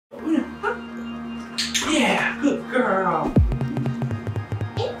girl.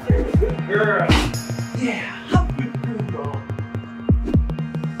 Good girl. Yeah.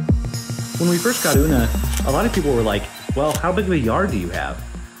 When we first got Una, a lot of people were like, well, how big of a yard do you have?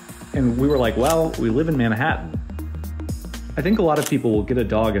 And we were like, well, we live in Manhattan. I think a lot of people will get a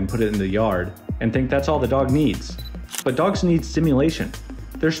dog and put it in the yard and think that's all the dog needs. But dogs need stimulation.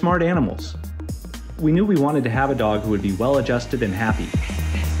 They're smart animals. We knew we wanted to have a dog who would be well-adjusted and happy.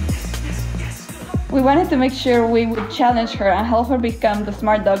 We wanted to make sure we would challenge her and help her become the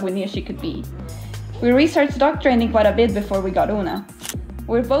smart dog we knew she could be. We researched dog training quite a bit before we got Una.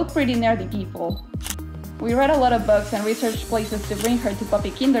 We're both pretty nerdy people. We read a lot of books and researched places to bring her to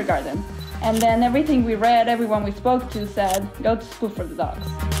puppy kindergarten. And then everything we read, everyone we spoke to said, go to school for the dogs.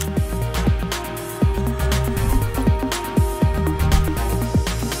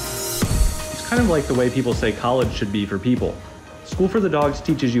 It's kind of like the way people say college should be for people. School for the Dogs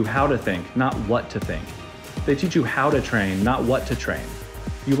teaches you how to think, not what to think. They teach you how to train, not what to train.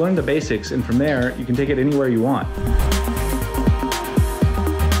 You learn the basics, and from there, you can take it anywhere you want.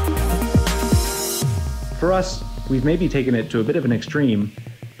 For us, we've maybe taken it to a bit of an extreme,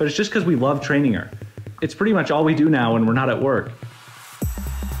 but it's just because we love training her. It's pretty much all we do now when we're not at work.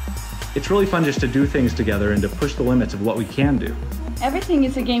 It's really fun just to do things together and to push the limits of what we can do. Everything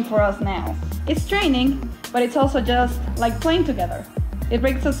is a game for us now. It's training, but it's also just like playing together. It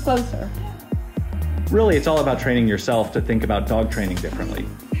brings us closer. Really, it's all about training yourself to think about dog training differently.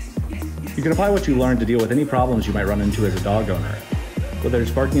 You can apply what you learned to deal with any problems you might run into as a dog owner. Whether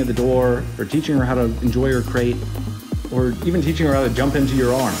it's barking at the door, or teaching her how to enjoy her crate, or even teaching her how to jump into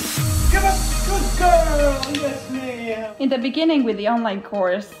your arms. Give us good girl! Yes, ma'am! In the beginning with the online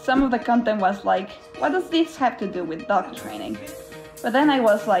course, some of the content was like, what does this have to do with dog training? But then I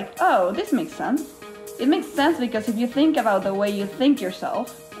was like, oh, this makes sense. It makes sense because if you think about the way you think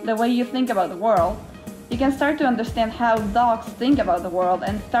yourself, the way you think about the world, you can start to understand how dogs think about the world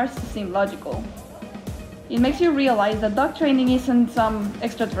and it starts to seem logical. It makes you realize that dog training isn't some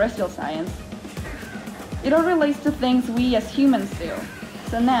extraterrestrial science. It all relates to things we as humans do.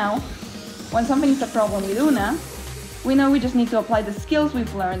 So now, when something's a problem with Una, we know we just need to apply the skills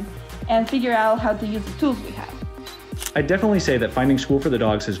we've learned and figure out how to use the tools we have. I'd definitely say that finding School for the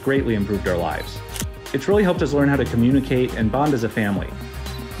Dogs has greatly improved our lives. It's really helped us learn how to communicate and bond as a family.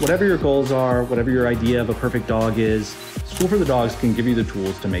 Whatever your goals are, whatever your idea of a perfect dog is, School for the Dogs can give you the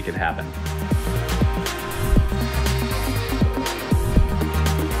tools to make it happen.